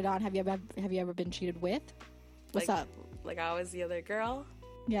being cheated on. Have you ever been cheated with? What's up? Like I was the other girl?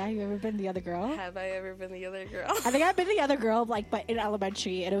 Yeah, have you ever been the other girl? Have I ever been the other girl? I think I've been the other girl, like, but in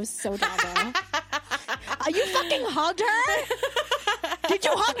elementary, and it was so dumb. You fucking hugged her? Did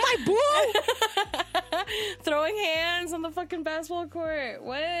you hug my boo? Throwing hands on the fucking basketball court.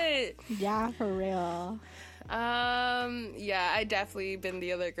 What? Yeah, for real. Yeah, I definitely been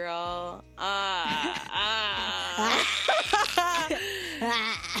the other girl.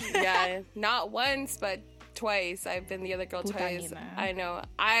 Yeah, not once, but twice. I've been the other girl twice. I know.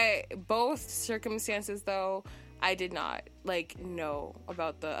 Both circumstances though, I did not like know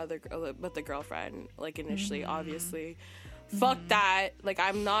about the other girl, about the girlfriend. Like initially, obviously. Fuck that. Like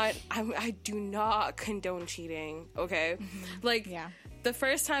I do not condone cheating. Okay, like the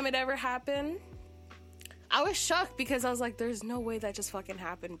first time it ever happened, I was shocked because I was like, "There's no way that just fucking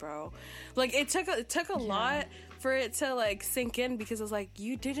happened, bro." Like it took a lot for it to like sink in because I was like,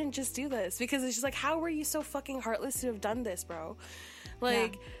 "You didn't just do this." Because it's just like, how were you so fucking heartless to have done this, bro?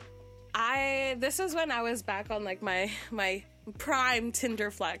 Like, this was when I was back on like my prime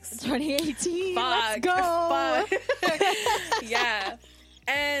Tinder flex. 2018. Let's go. Yeah.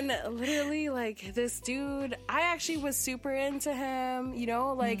 And literally, like, this dude, I actually was super into him, you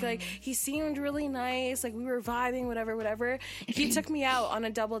know? Like, he seemed really nice. Like, we were vibing, whatever. He took me out on a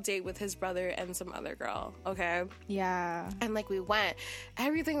double date with his brother and some other girl, okay? Yeah. And, like, we went.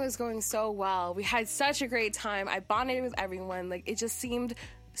 Everything was going so well. We had such a great time. I bonded with everyone. Like, it just seemed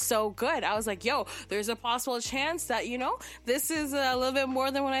so good. I was like, yo, there's a possible chance that, you know, this is a little bit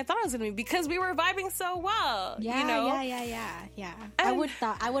more than what I thought it was gonna be because we were vibing so well. Yeah, you know? Yeah. I would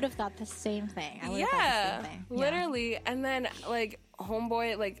have thought the same thing. Literally. And then like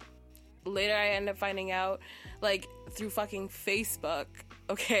homeboy, like later I end up finding out like through fucking Facebook.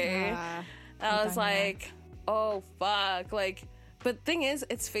 Okay. I was like, oh fuck. Like, but thing is,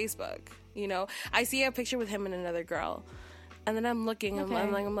 it's Facebook. you know? I see a picture with him and another girl. And then I'm looking, and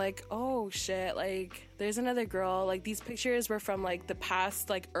I'm like, oh shit, like, there's another girl. Like, these pictures were from, like, the past,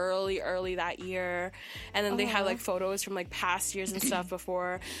 like, early that year. And then they had, like, photos from, like, past years and stuff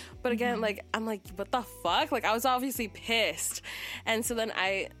before. But again, like, I'm like, what the fuck? Like, I was obviously pissed. And so then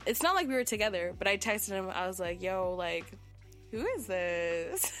it's not like we were together, but I texted him. I was like, yo, like, who is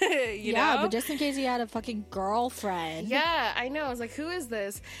this? you know? But just in case you had a fucking girlfriend. Yeah, I know. I was like, who is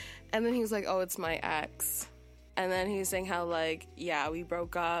this? And then he was like, oh, it's my ex. And then he was saying how, like, yeah, we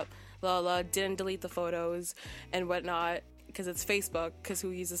broke up, didn't delete the photos and whatnot, because it's Facebook, because who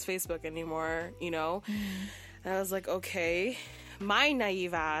uses Facebook anymore, you know? And I was like, okay, my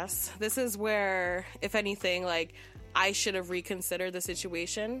naive ass, this is where, if anything, like, I should have reconsidered the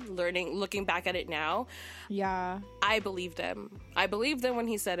situation, looking back at it now. Yeah. I believed him. I believed him when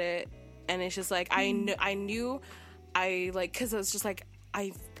he said it, and it's just like, I knew, because it was just like,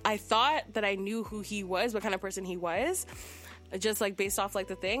 I thought that I knew who he was, what kind of person he was, just like based off like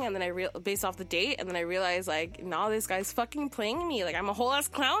the thing, and then based off the date, and then I realized like, nah, this guy's fucking playing me. Like, I'm a whole ass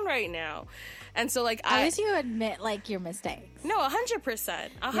clown right now. And so like, at least you admit like your mistakes. No, 100%,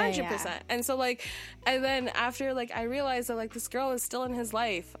 100%. And so like, and then after like, I realized that like this girl is still in his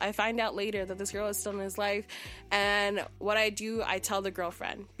life. I find out later that this girl is still in his life, and what I do, I tell the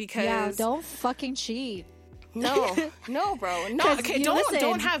girlfriend, because don't fucking cheat. No, bro. No, okay,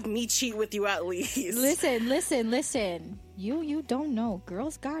 don't have me cheat with you at least. Listen. You don't know.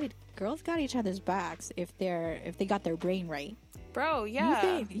 Girls got each other's backs if they got their brain right. Bro,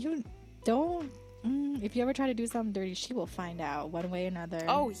 yeah. You don't. If you ever try to do something dirty, she will find out one way or another.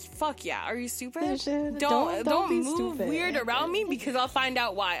 Oh, fuck yeah. Are you stupid? Don't be move stupid. Weird around me, because I'll find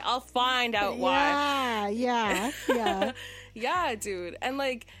out why. Yeah. Yeah, dude.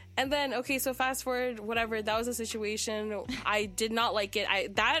 And then, okay, so fast forward, whatever, that was a situation. I did not like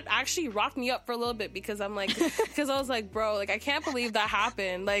it. That actually rocked me up for a little bit, because I'm like, because I was like, bro, like, I can't believe that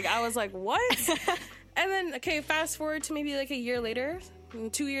happened. Like, I was like, what? And then, okay, fast forward to maybe like a year later,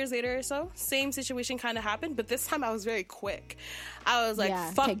 2 years later or so, same situation kind of happened, but this time I was very quick. I was like,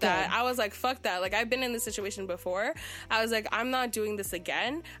 fuck that. I was like, fuck that. Like, I've been in this situation before. I was like, I'm not doing this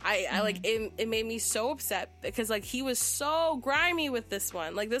again. I like, it made me so upset, because like, he was so grimy with this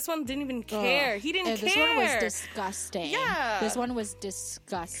one. Like, this one didn't even care. He didn't care. This one was disgusting. Yeah. This one was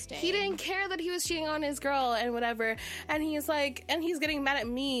disgusting. He didn't care that he was cheating on his girl and whatever. And he's like, and he's getting mad at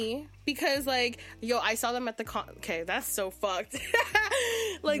me because like, yo, I saw them at the okay, that's so fucked.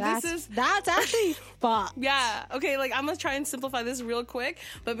 Like, that's actually fucked. Yeah. Okay, like, I'm gonna try and simplify this real quick,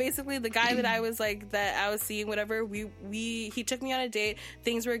 but basically the guy that I was seeing, whatever, he took me on a date,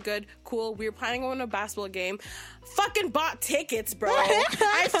 things were good, cool, we were planning on a basketball game, fucking bought tickets, bro.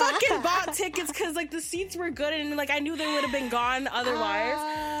 I fucking bought tickets because like the seats were good, and like I knew they would have been gone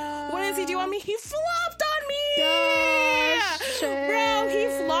otherwise. What does he do on me? He flopped on me. Bro,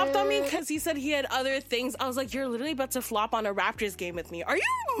 he flopped on me because he said he had other things. I was like, you're literally about to flop on a Raptors game with me. Are you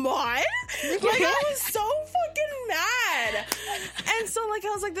mad? Like, I was so fucking mad. And so like, I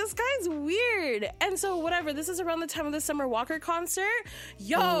was like, this guy's weird. And so whatever, this is around the time of the Summer Walker concert.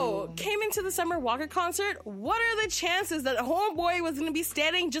 Came into the Summer Walker concert. What are the chances that homeboy was going to be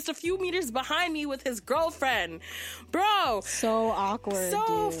standing just a few meters behind me with his girlfriend? Bro. So awkward.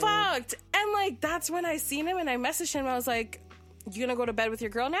 So fucked. And like, that's when I seen him and I messaged him. I was like, you gonna go to bed with your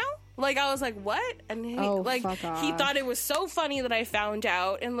girl now? Like, I was like, what? And he, he thought it was so funny that I found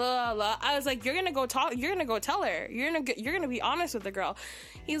out, and blah, blah, blah. I was like, you're gonna go tell her. You're gonna be honest with the girl.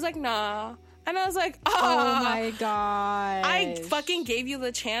 He's like, nah. And I was like, oh my god. I fucking gave you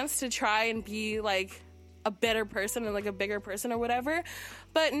the chance to try and be like a better person and like a bigger person or whatever.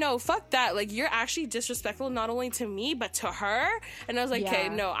 But no, fuck that. Like, you're actually disrespectful not only to me but to her. And I was like, okay,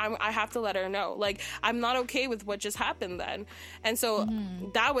 no, I have to let her know. Like, I'm not okay with what just happened then. And so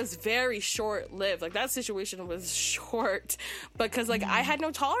that was very short lived. Like, that situation was short because like I had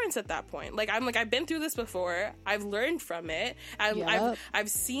no tolerance at that point. Like, I've been through this before. I've learned from it. I've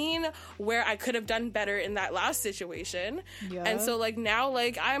seen where I could have done better in that last situation. And so like now,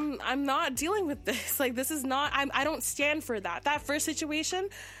 like I'm not dealing with this. Like, this is not, I don't stand for that. That first situation,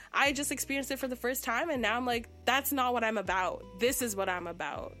 I just experienced it for the first time, and now I'm like, that's not what I'm about. This is what I'm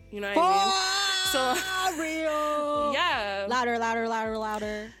about. You know what I mean? So real. Yeah.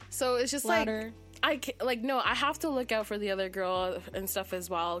 Louder. So it's just louder. like, no, I have to look out for the other girl and stuff as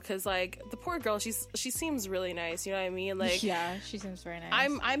well, because like the poor girl, she seems really nice. You know what I mean? Like, yeah, she seems very nice.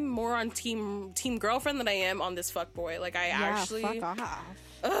 I'm more on team girlfriend than I am on this fuckboy. Like, I actually fuck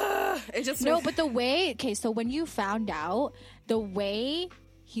off. It just but the way, okay, so when you found out, the way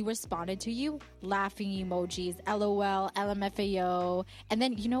he responded to you, laughing emojis, LOL, LMFAO, and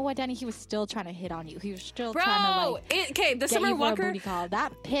then you know what, Danny? He was still trying to hit on you. He was still trying to okay, the get Summer you for a Walker booty call.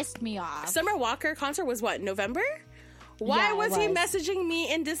 That pissed me off. Summer Walker concert was what, November? Why Yeah, was he messaging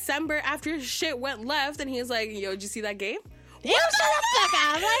me in December after shit went left? And he was like, "Yo, did you see that game?" Ew, shut the fuck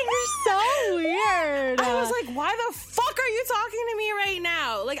up. Like, you're so weird. I was like, why the fuck are you talking to me right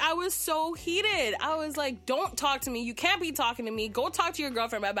now? Like, I was so heated. I was like, don't talk to me. You can't be talking to me. Go talk to your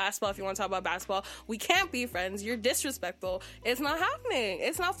girlfriend about basketball if you want to talk about basketball. We can't be friends. You're disrespectful. It's not happening.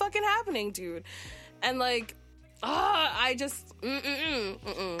 It's not fucking happening, dude. And like, I just,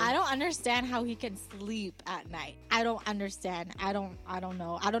 I don't understand how he can sleep at night. I don't understand. I don't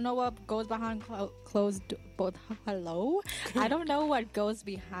know. I don't know what goes behind closed. Hello. I don't know what goes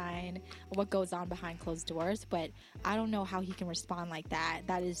on behind closed doors. But I don't know how he can respond like that.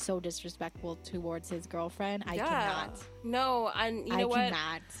 That is so disrespectful towards his girlfriend. I cannot. No, and you know what?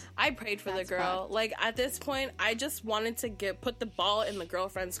 Cannot. I prayed for the girl. Fucked. Like at this point, I just wanted to put the ball in the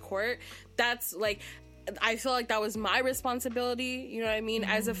girlfriend's court. That's like, I feel like that was my responsibility, you know what I mean,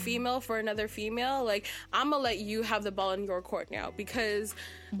 as a female for another female. Like, I'm gonna let you have the ball in your court now, because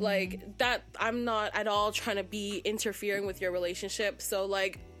like that, I'm not at all trying to be interfering with your relationship. So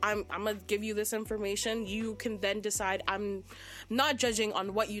like, I'm gonna give you this information. You can then decide. I'm not judging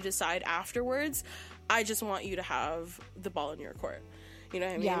on what you decide afterwards. I just want you to have the ball in your court, you know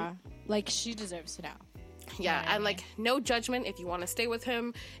what I mean? Yeah, like, she deserves to know. Yeah, and like, no judgment if you want to stay with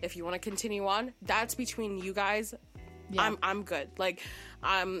him, if you want to continue on. That's between you guys. Yeah. I'm good. Like,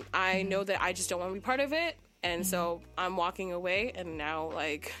 I know that I just don't want to be part of it, and so I'm walking away. And now,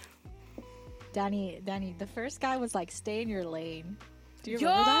 like, Danny, the first guy was like, "Stay in your lane." Do you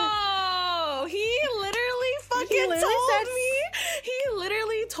remember that? He literally fucking told me. He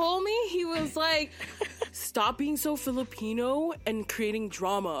literally told me, he was like, "Stop being so Filipino and creating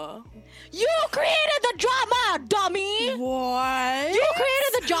drama." You created the drama, dummy! What? You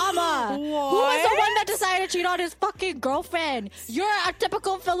created the drama! What? Who was the one that decided to cheat on his fucking girlfriend? You're a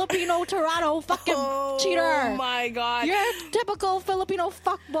typical Filipino Toronto fucking cheater! Oh my god. You're a typical Filipino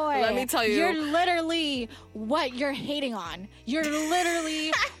fuckboy! Let me tell you. You're literally what you're hating on. You're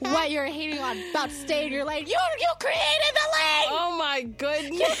literally what you're hating on about staying in your lane. You created the lane! Oh my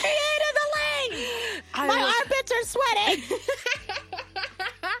goodness. You created the lane! My armpits are sweating!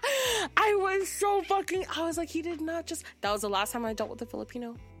 I was so fucking, I was like, he did not just, that was the last time I dealt with a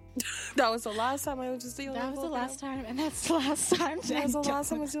Filipino. That was the last time I was just dealing with That was the Filipino. last time, and that's the last time. That was the last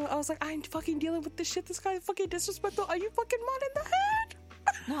time I was like, I'm fucking dealing with this shit. This guy fucking disrespectful. Are you fucking mad in the head?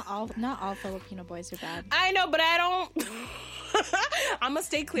 Not all Filipino boys are bad. I know, but I don't. I'm gonna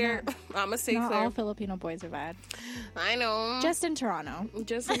stay clear. I'm gonna stay Not clear. all Filipino boys are bad. I know. Just in Toronto.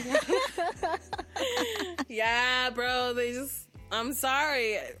 Yeah, bro. They just. I'm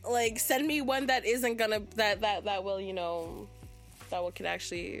sorry. Like, send me one that isn't gonna that will, you know, that will could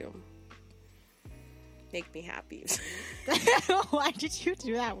actually make me happy. Why did you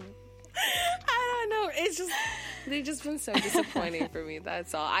do that? I don't know. It's just, they've just been so disappointing for me.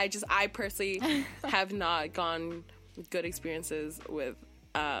 That's all. I personally have not gone good experiences with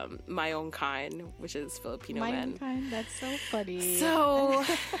my own kind, which is Filipino My men. own kind? That's so funny. So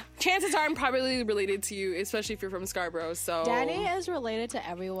chances are I'm probably related to you, especially if you're from Scarborough. So Danny is related to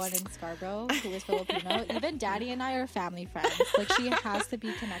everyone in Scarborough who is Filipino. Even Daddy and I are family friends. Like, she has to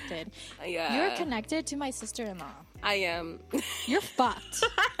be connected. Yeah. You're connected to my sister-in-law. I am. You're fucked.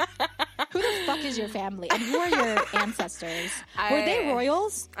 Who the fuck is your family? And who are your ancestors? Were they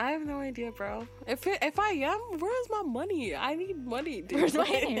royals? I have no idea, bro. If I am, where's my money? I need money, dude. Where's my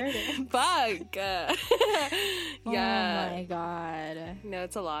inheritance? Fuck. Yeah. Oh my god. No,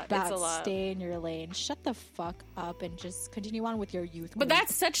 it's a lot. About It's a lot. stay in your lane. Shut the fuck up and just continue on with your youth. But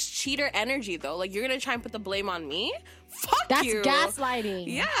that's such cheater energy, though. Like, you're gonna try and put the blame on me? Fuck That's you.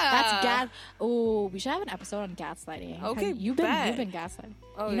 gaslighting. Yeah. That's gas. Oh, we should have an episode on gaslighting. Okay, You've bet. been gaslighted.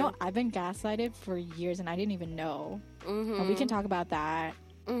 Oh, you know, yeah. I've been gaslighted for years and I didn't even know. Mm-hmm. And we can talk about that.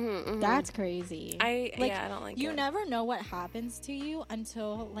 Mm-hmm. That's crazy. I don't like you it. never know what happens to you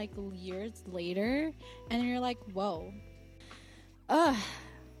until like years later, and you're like, whoa. Ugh.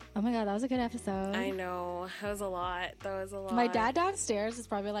 Oh my god, that was a good episode. I know. That was a lot. My dad downstairs is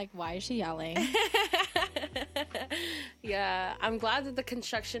probably like, why is she yelling? Yeah, I'm glad that the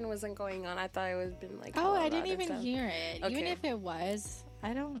construction wasn't going on. I thought it would have been like. Oh, hella I didn't loud and even stuff. hear it. Okay. Even if it was,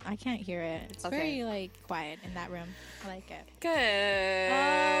 I can't hear it. It's Okay. very like quiet in that room. I like it. Good.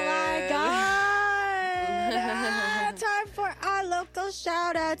 Oh my god! Time for our local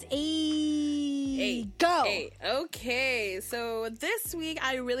shout outs. Go. Okay, so this week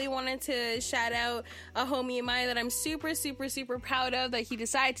I really wanted to shout out a homie of mine that I'm super, super, super proud of, that he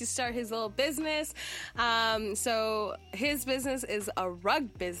decided to start his little business. So his business is a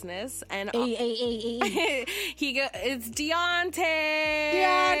rug business, and it's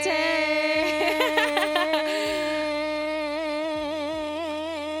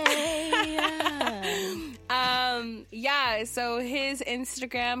Yeah, so his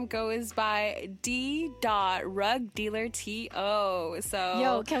Instagram goes by d.rugdealerto. So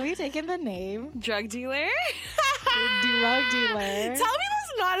yo, can we take in the name? Drug dealer? Drug dealer. Tell me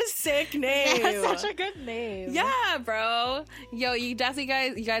that's not a sick name. That's such a good name. Yeah, bro. Yo, you guys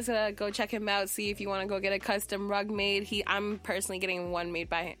gotta go check him out. See if you want to go get a custom rug made. I'm personally getting one made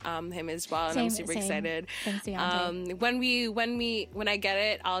by him as well, and I'm super excited. Thanks, when I get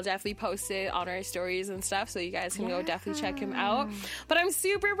it, I'll definitely post it on our stories and stuff, so you guys can go definitely check him out. But I'm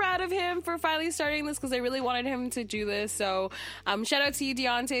super proud of him for finally starting this, because I really wanted him to do this. So shout out to you,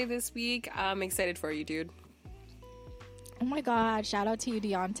 Deontay, this week. I'm excited for you, dude. Oh my God, shout out to you,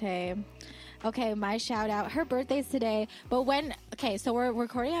 Deontay. Okay, my shout out. Her birthday's today, but so we're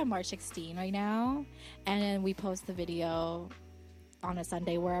recording on March 16 right now, and then we post the video on a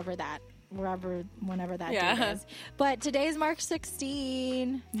Sunday, whenever that date is. But today's March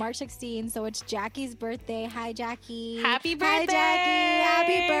 16, so it's Jackie's birthday. Hi, Jackie. Happy birthday. Hi,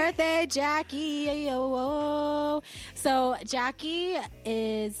 Jackie. Happy birthday, Jackie. Yo. So Jackie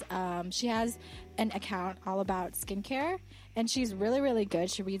is, she has an account all about skincare, and she's really, really good.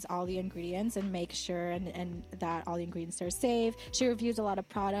 She reads all the ingredients and makes sure and that all the ingredients are safe. She reviews a lot of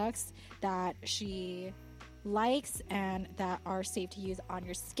products that she likes and that are safe to use on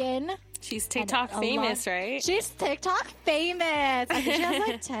your skin. She's TikTok famous, right? She's TikTok famous. I think she has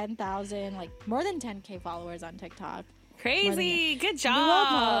like 10,000, like more than 10K followers on TikTok. Crazy. Good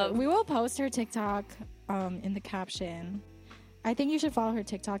job. We will post her TikTok in the caption. I think you should follow her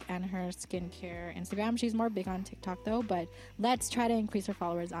TikTok and her skincare Instagram. She's more big on TikTok though, but let's try to increase her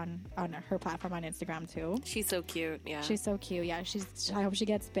followers on her platform on Instagram too. She's so cute. Yeah. She's so cute. Yeah. I hope she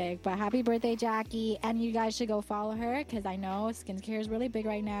gets big. But happy birthday, Jackie. And you guys should go follow her, because I know skincare is really big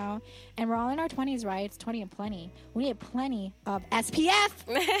right now. And we're all in our 20s, right? It's 20 and plenty. We need plenty of SPF.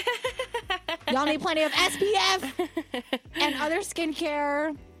 Y'all need plenty of SPF and other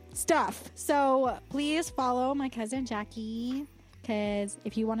skincare stuff. So please follow my cousin Jackie, because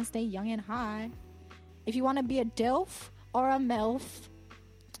if you want to stay young and hot, if you want to be a DILF or a MILF,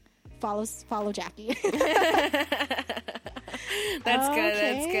 follow Jackie. That's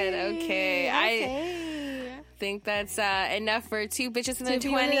good. Okay. I think that's enough for two bitches in their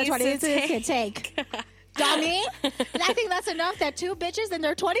 20s to take. Dummy. I think that's enough that two bitches in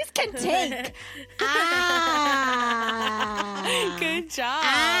their 20s can take. Good job.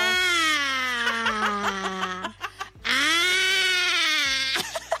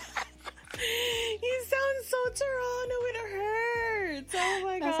 You sound so Toronto, it hurts. Oh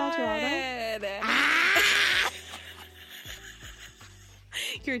my God. That's not Toronto?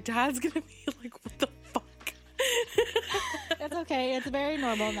 Your dad's gonna be like, what the fuck? It's okay. It's very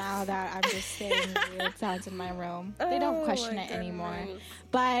normal now that I'm just saying weird sounds in my room. They don't question it anymore.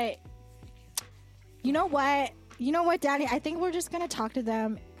 But you know what? Daddy? I think we're just going to talk to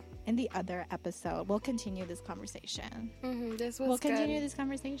them in the other episode. We'll continue this conversation. We'll continue this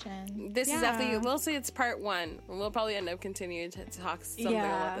conversation. This is definitely, we'll say it's part 1. We'll probably end up continuing to talk something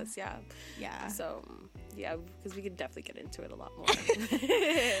about this. Yeah. So, yeah, because we could definitely get into it a lot more.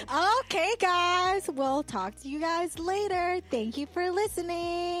 Okay, guys. We'll talk to you guys later. Thank you for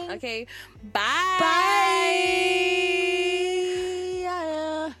listening. Okay. Bye.